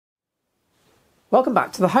Welcome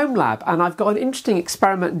back to the Home Lab, and I've got an interesting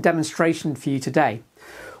experiment and demonstration for you today.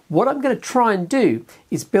 What I'm going to try and do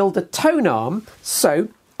is build a tone arm so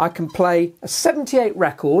I can play a 78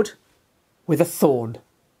 record with a Thorn.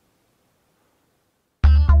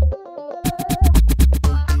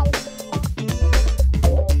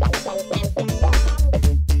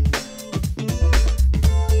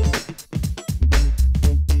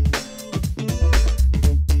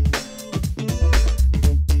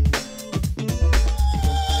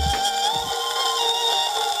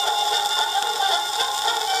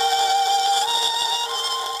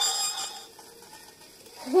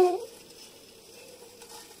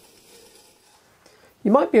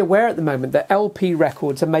 You might be aware at the moment that LP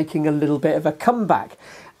records are making a little bit of a comeback,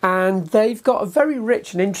 and they've got a very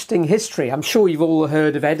rich and interesting history. I'm sure you've all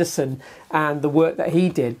heard of Edison and the work that he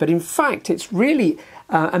did, but in fact it's really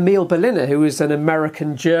Emil Berliner, who is an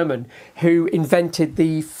American German, who invented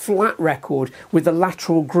the flat record with the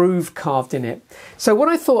lateral groove carved in it. So what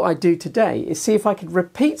I thought I'd do today is see if I could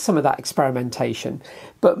repeat some of that experimentation,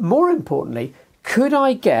 but more importantly, could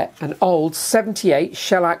I get an old 78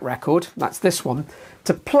 shellac record, that's this one,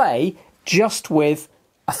 to play just with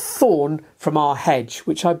a Thorn from our hedge,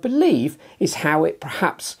 which I believe is how it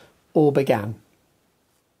perhaps all began.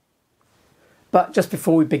 But just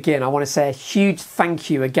before we begin, I want to say a huge thank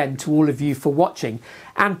you again to all of you for watching,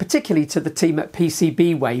 and particularly to the team at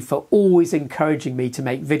PCBWay for always encouraging me to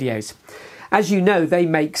make videos. As you know, they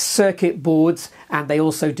make circuit boards and they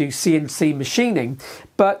also do CNC machining.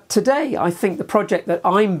 But today, I think the project that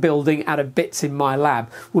I'm building out of bits in my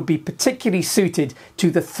lab would be particularly suited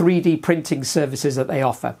to the 3D printing services that they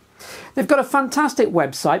offer. They've got a fantastic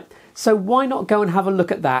website, so why not go and have a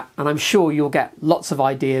look at that? And I'm sure you'll get lots of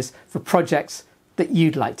ideas for projects that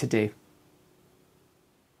you'd like to do.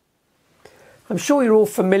 I'm sure you're all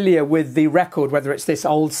familiar with the record, whether it's this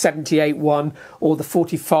old 78 one or the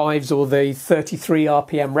 45s or the 33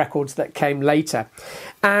 RPM records that came later.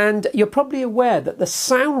 And you're probably aware that the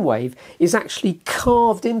sound wave is actually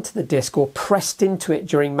carved into the disc or pressed into it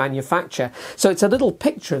during manufacture. So it's a little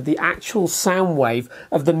picture of the actual sound wave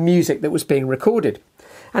of the music that was being recorded.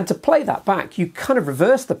 And to play that back, you kind of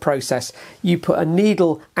reverse the process. You put a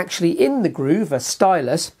needle actually in the groove, a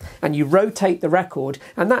stylus, and you rotate the record,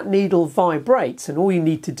 and that needle vibrates, and all you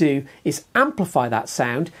need to do is amplify that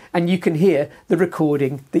sound, and you can hear the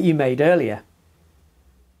recording that you made earlier.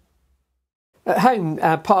 At home,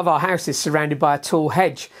 part of our house is surrounded by a tall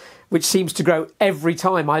hedge, which seems to grow every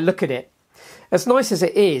time I look at it. As nice as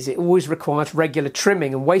it is, it always requires regular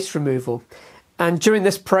trimming and waste removal. And during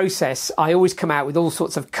this process, I always come out with all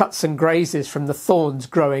sorts of cuts and grazes from the thorns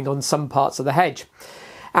growing on some parts of the hedge.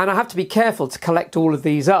 And I have to be careful to collect all of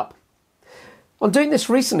these up. On doing this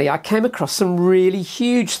recently, I came across some really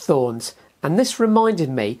huge thorns, and this reminded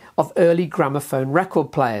me of early gramophone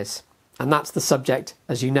record players. And that's the subject,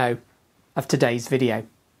 as you know, of today's video.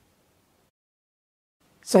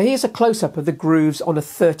 So here's a close-up of the grooves on a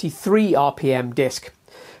 33 RPM disc.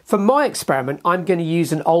 For my experiment, I'm going to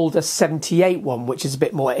use an older 78 one, which is a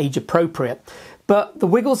bit more age appropriate. But the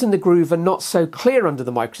wiggles in the groove are not so clear under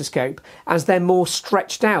the microscope, as they're more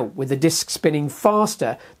stretched out with the disc spinning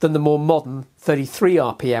faster than the more modern 33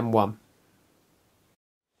 RPM one.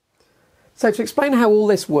 So to explain how all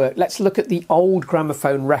this worked, let's look at the old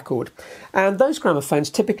gramophone record. And those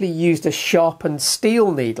gramophones typically used a sharpened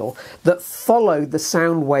steel needle that followed the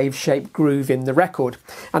sound wave shaped groove in the record.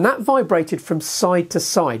 And that vibrated from side to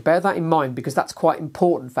side. Bear that in mind because that's quite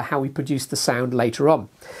important for how we produce the sound later on.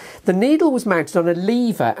 The needle was mounted on a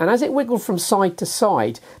lever, and as it wiggled from side to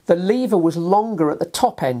side, the lever was longer at the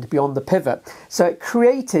top end beyond the pivot. So it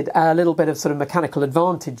created a little bit of sort of mechanical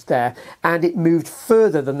advantage there, and it moved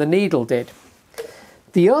further than the needle did.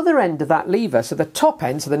 The other end of that lever, so the top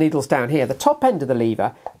end, so the needle's down here, the top end of the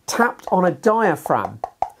lever tapped on a diaphragm.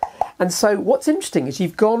 And so what's interesting is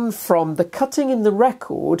you've gone from the cutting in the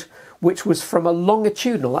record, which was from a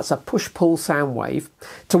longitudinal, that's a push-pull sound wave,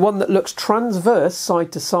 to one that looks transverse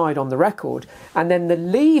side to side on the record, and then the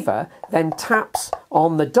lever then taps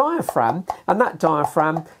on the diaphragm, and that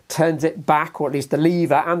diaphragm turns it back, or at least the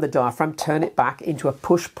lever and the diaphragm turn it back into a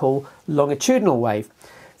push-pull longitudinal wave.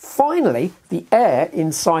 Finally, the air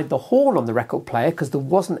inside the horn on the record player, because there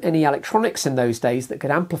wasn't any electronics in those days that could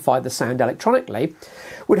amplify the sound electronically,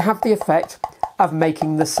 would have the effect of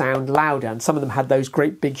making the sound louder, and some of them had those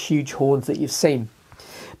great big huge horns that you've seen.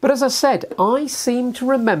 But as I said, I seem to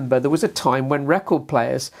remember there was a time when record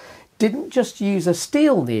players didn't just use a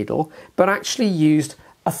steel needle, but actually used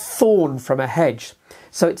a thorn from a hedge.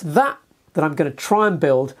 So it's that I'm going to try and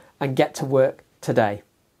build and get to work today.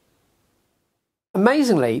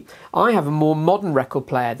 Amazingly, I have a more modern record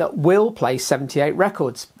player that will play 78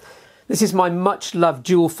 records. This is my much loved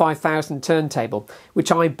Dual 5000 turntable,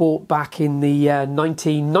 which I bought back in the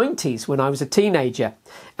 1990s when I was a teenager,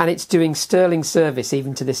 and it's doing sterling service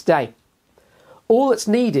even to this day. All that's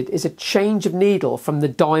needed is a change of needle from the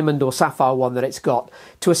diamond or sapphire one that it's got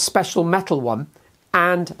to a special metal one,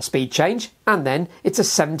 and a speed change, and then it's a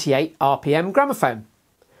 78 RPM gramophone.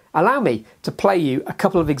 Allow me to play you a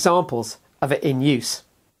couple of examples of it in use.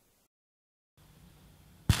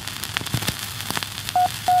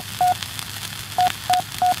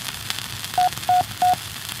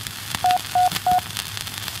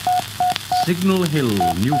 Signal Hill,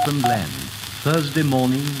 Newfoundland, Thursday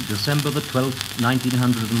morning, December the 12th,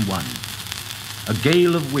 1901. A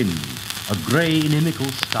gale of wind, a grey inimical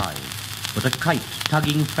sky, but a kite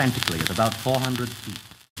tugging frantically at about 400 feet.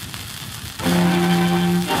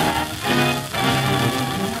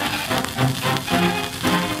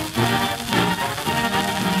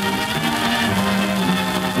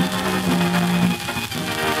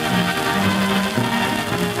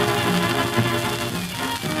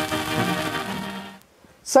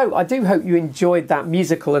 So I do hope you enjoyed that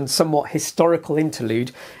musical and somewhat historical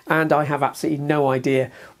interlude, and I have absolutely no idea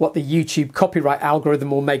what the YouTube copyright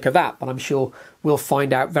algorithm will make of that, but I'm sure we'll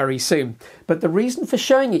find out very soon. But the reason for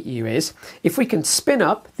showing it you is, if we can spin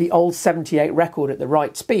up the old 78 record at the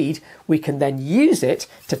right speed, we can then use it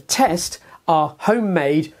to test our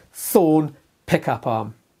homemade Thorn pickup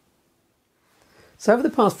arm. So over the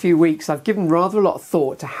past few weeks, I've given rather a lot of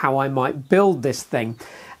thought to how I might build this thing.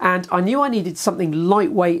 And I knew I needed something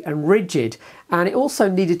lightweight and rigid, and it also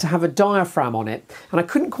needed to have a diaphragm on it, and I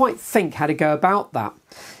couldn't quite think how to go about that.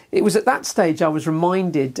 It was at that stage I was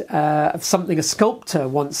reminded of something a sculptor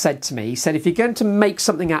once said to me. He said, if you're going to make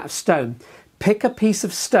something out of stone, pick a piece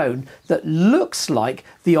of stone that looks like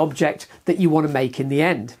the object that you want to make in the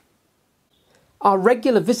end. Our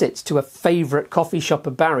regular visits to a favourite coffee shop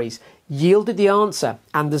of Barry's yielded the answer,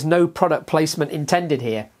 and there's no product placement intended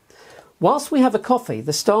here. Whilst we have a coffee,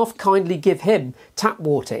 the staff kindly give him tap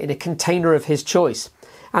water in a container of his choice,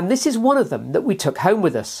 and this is one of them that we took home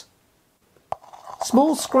with us.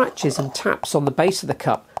 Small scratches and taps on the base of the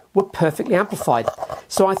cup were perfectly amplified,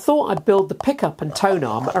 so I thought I'd build the pickup and tone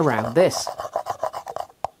arm around this.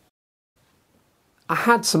 I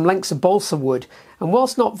had some lengths of balsa wood, and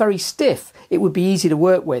whilst not very stiff, it would be easy to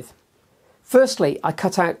work with. Firstly, I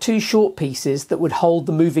cut out two short pieces that would hold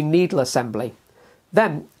the moving needle assembly.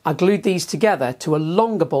 Then I glued these together to a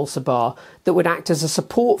longer balsa bar that would act as a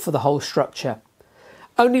support for the whole structure.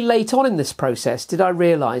 Only late on in this process did I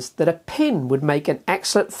realise that a pin would make an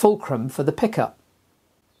excellent fulcrum for the pickup.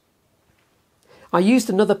 I used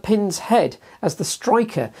another pin's head as the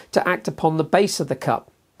striker to act upon the base of the cup.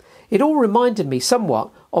 It all reminded me somewhat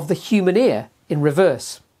of the human ear in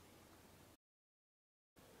reverse.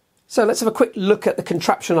 So let's have a quick look at the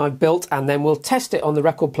contraption I've built, and then we'll test it on the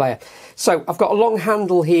record player. So I've got a long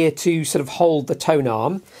handle here to sort of hold the tone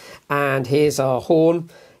arm, and here's our horn.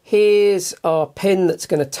 Here's our pin that's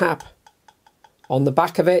going to tap on the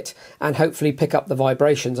back of it and hopefully pick up the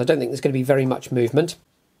vibrations. I don't think there's going to be very much movement.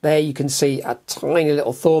 There you can see a tiny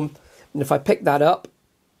little thorn, and if I pick that up,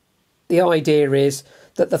 the idea is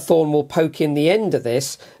that the thorn will poke in the end of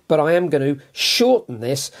this, but I am going to shorten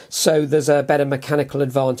this so there's a better mechanical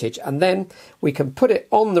advantage. And then we can put it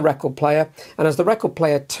on the record player, and as the record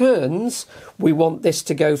player turns, we want this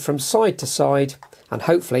to go from side to side, and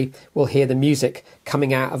hopefully we'll hear the music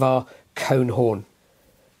coming out of our cone horn.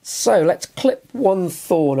 So let's clip one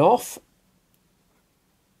thorn off.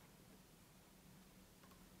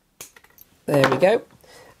 There we go.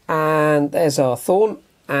 And there's our thorn.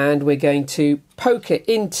 And we're going to poke it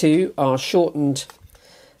into our shortened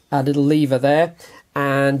little lever there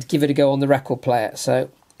and give it a go on the record player. So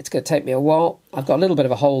it's going to take me a while. I've got a little bit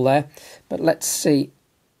of a hole there, but let's see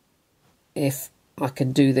if I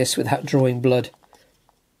can do this without drawing blood.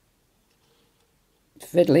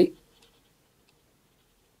 Fiddly.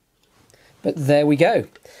 But there we go.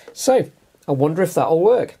 So I wonder if that'll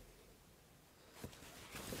work.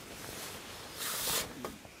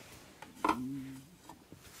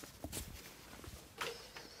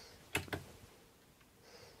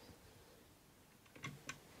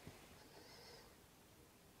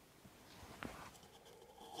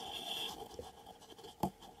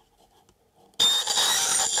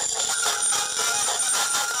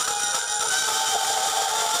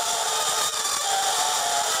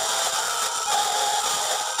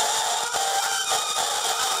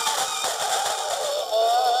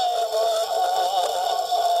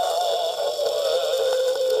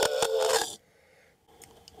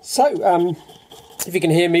 So, if you can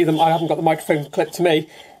hear me, I haven't got the microphone clipped to me.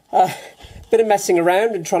 Bit of messing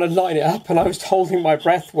around and trying to line it up, and I was holding my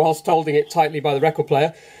breath whilst holding it tightly by the record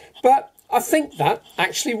player. But I think that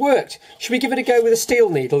actually worked. Should we give it a go with a steel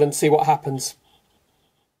needle and see what happens?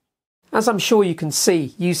 As I'm sure you can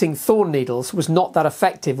see, using Thorn needles was not that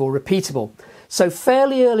effective or repeatable. So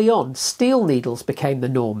fairly early on, steel needles became the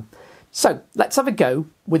norm. So let's have a go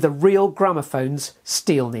with a real Gramophone's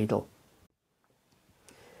steel needle.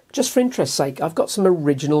 Just for interest's sake, I've got some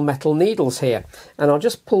original metal needles here, and I'll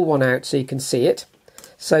just pull one out so you can see it.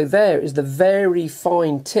 So there is the very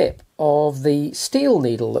fine tip of the steel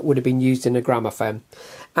needle that would have been used in a gramophone.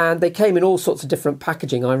 And they came in all sorts of different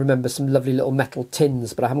packaging. I remember some lovely little metal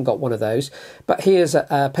tins, but I haven't got one of those. But here's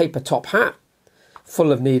a paper top hat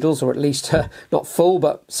full of needles, or at least not full,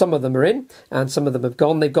 but some of them are in and some of them have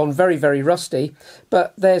gone. They've gone very, very rusty.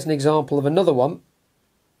 But there's an example of another one.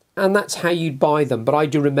 And that's how you'd buy them. But I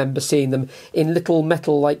do remember seeing them in little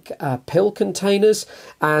metal like pill containers,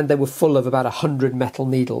 and they were full of about 100 metal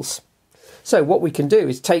needles. So what we can do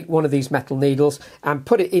is take one of these metal needles and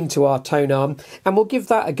put it into our tone arm, and we'll give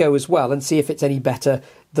that a go as well and see if it's any better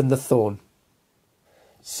than the Thorn.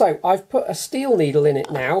 So I've put a steel needle in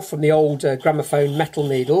it now from the old Gramophone metal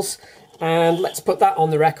needles, and let's put that on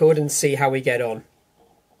the record and see how we get on.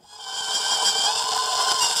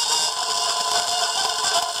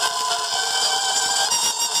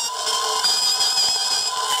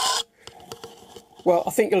 Well,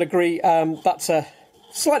 I think you'll agree that's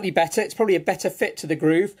slightly better. It's probably a better fit to the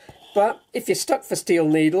groove, but if you're stuck for steel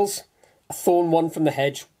needles, a Thorn one from the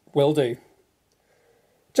hedge will do.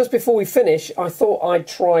 Just before we finish, I thought I'd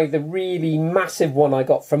try the really massive one I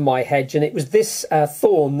got from my hedge, and it was this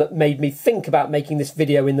Thorn that made me think about making this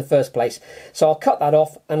video in the first place. So I'll cut that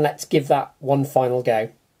off and let's give that one final go.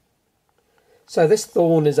 So this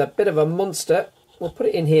Thorn is a bit of a monster. We'll put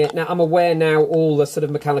it in here. Now, I'm aware now all the sort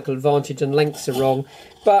of mechanical advantage and lengths are wrong,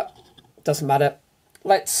 but it doesn't matter.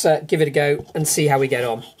 Let's give it a go and see how we get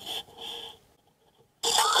on.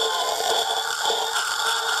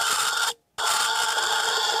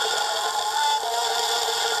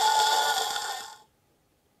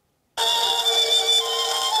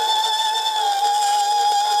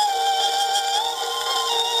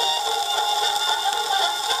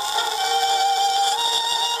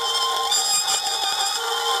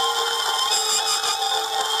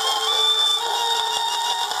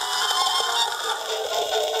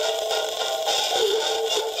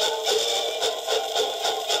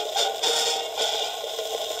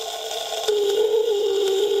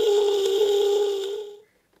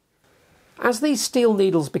 As these steel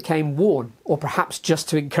needles became worn, or perhaps just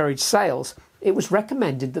to encourage sales, it was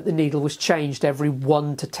recommended that the needle was changed every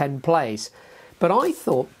 1 to 10 plays. But I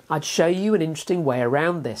thought I'd show you an interesting way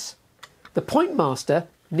around this. The Pointmaster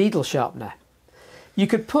needle sharpener. You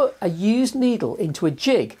could put a used needle into a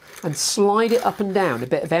jig and slide it up and down a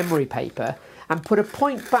bit of emery paper and put a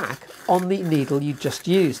point back on the needle you just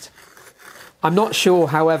used. I'm not sure,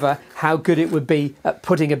 however, how good it would be at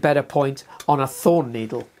putting a better point on a Thorn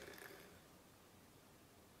needle.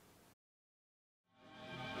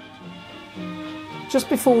 Just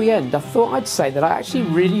before we end, I thought I'd say that I actually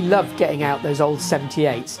really loved getting out those old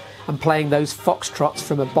 78s and playing those foxtrots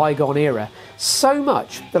from a bygone era, so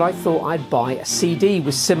much that I thought I'd buy a CD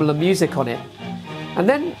with similar music on it. And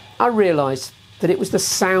then I realised that it was the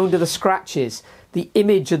sound of the scratches, the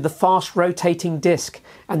image of the fast rotating disc,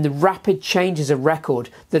 and the rapid changes of record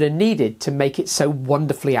that are needed to make it so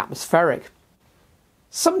wonderfully atmospheric.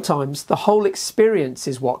 Sometimes the whole experience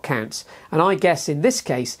is what counts, and I guess in this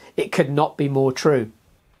case it could not be more true.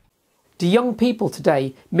 Do young people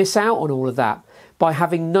today miss out on all of that by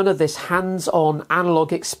having none of this hands-on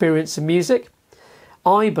analogue experience of music?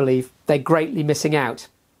 I believe they're greatly missing out.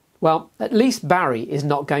 Well, at least Barry is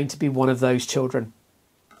not going to be one of those children.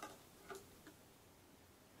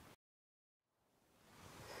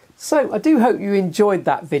 So I do hope you enjoyed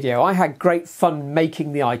that video. I had great fun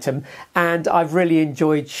making the item, and I've really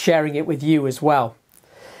enjoyed sharing it with you as well.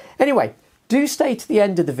 Anyway, do stay to the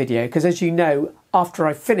end of the video, because as you know, after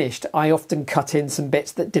I've finished, I often cut in some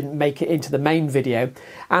bits that didn't make it into the main video.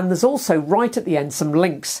 And there's also right at the end some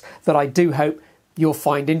links that I do hope you'll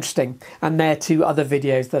find interesting, and they're to other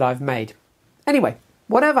videos that I've made. Anyway,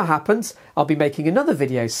 whatever happens, I'll be making another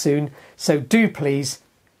video soon, so do please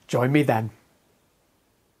join me then.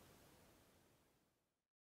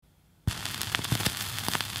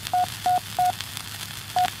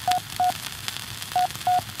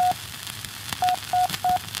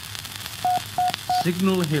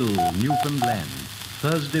 Signal Hill, Newfoundland,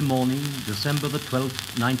 Thursday morning, December the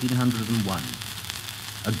 12th, 1901.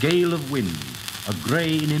 A gale of wind, a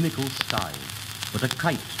grey inimical sky, but a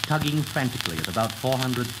kite tugging frantically at about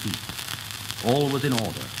 400 feet. All was in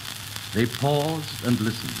order. They paused and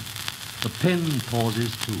listened. The pen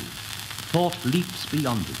pauses too. Thought leaps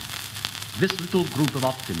beyond it. This little group of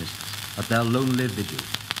optimists at their lonely vigil.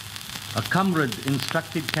 A comrade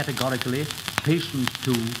instructed categorically, patient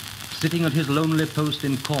too, sitting at his lonely post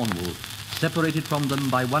in Cornwall, separated from them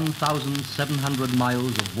by 1,700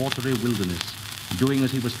 miles of watery wilderness, doing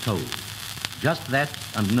as he was told. Just that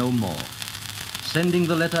and no more. Sending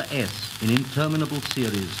the letter S in interminable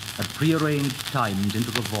series at prearranged times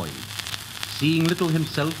into the void. Seeing little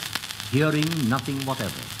himself, hearing nothing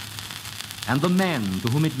whatever. And the man to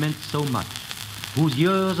whom it meant so much, whose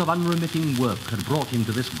years of unremitting work had brought him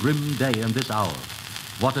to this grim day and this hour,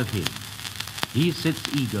 what of him? He sits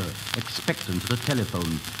eager, expectant at a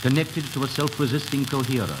telephone, connected to a self-resisting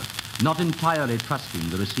coherer, not entirely trusting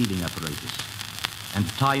the receiving apparatus. And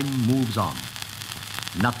time moves on.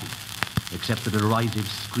 Nothing, except the derisive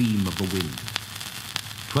scream of the wind.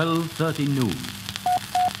 12:30 noon.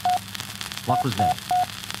 What was that?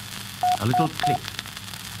 A little click.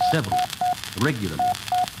 Several, regularly.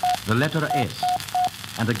 The letter S.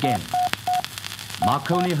 And again.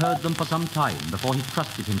 Marconi heard them for some time before he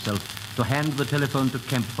trusted himself to hand the telephone to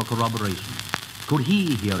Kemp for corroboration. Could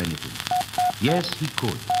he hear anything? Yes, he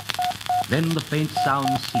could. Then the faint sound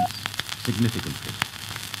ceased, significantly.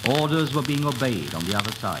 Orders were being obeyed on the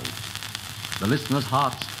other side. The listener's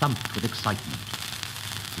hearts thumped with excitement.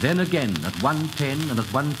 Then again, at 1:10 and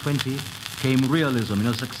at 1:20, came realism in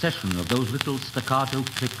a succession of those little staccato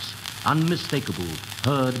clicks, unmistakable,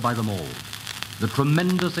 heard by them all. The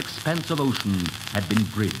tremendous expanse of ocean had been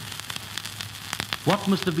bridged. What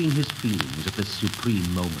must have been his feelings at this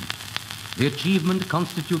supreme moment? The achievement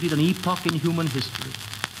constituted an epoch in human history.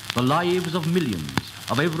 The lives of millions,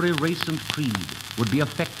 of every race and creed, would be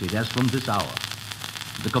affected as from this hour.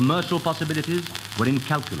 The commercial possibilities were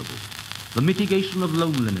incalculable. The mitigation of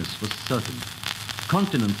loneliness was certain.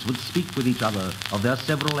 Continents would speak with each other of their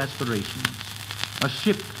several aspirations. A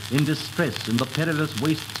ship in distress in the perilous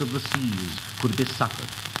wastes of the seas could be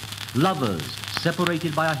succored. Lovers,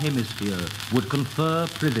 separated by a hemisphere, would confer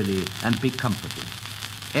privily and be comforted.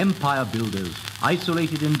 Empire builders,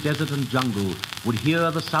 isolated in desert and jungle, would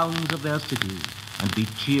hear the sounds of their cities and be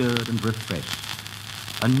cheered and refreshed.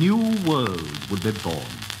 A new world would be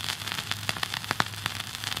born.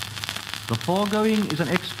 The foregoing is an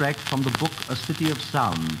extract from the book A City of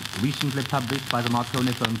Sound, recently published by the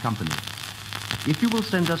Gramophone Company. If you will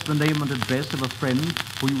send us the name and address of a friend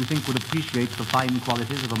who you think would appreciate the fine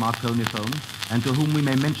qualities of a Gramophone and to whom we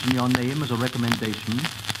may mention your name as a recommendation,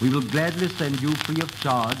 we will gladly send you free of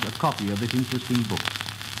charge a copy of this interesting book.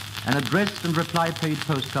 An addressed and reply-paid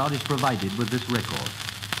postcard is provided with this record.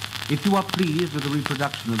 If you are pleased with the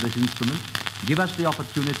reproduction of this instrument, give us the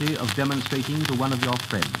opportunity of demonstrating to one of your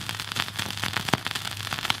friends.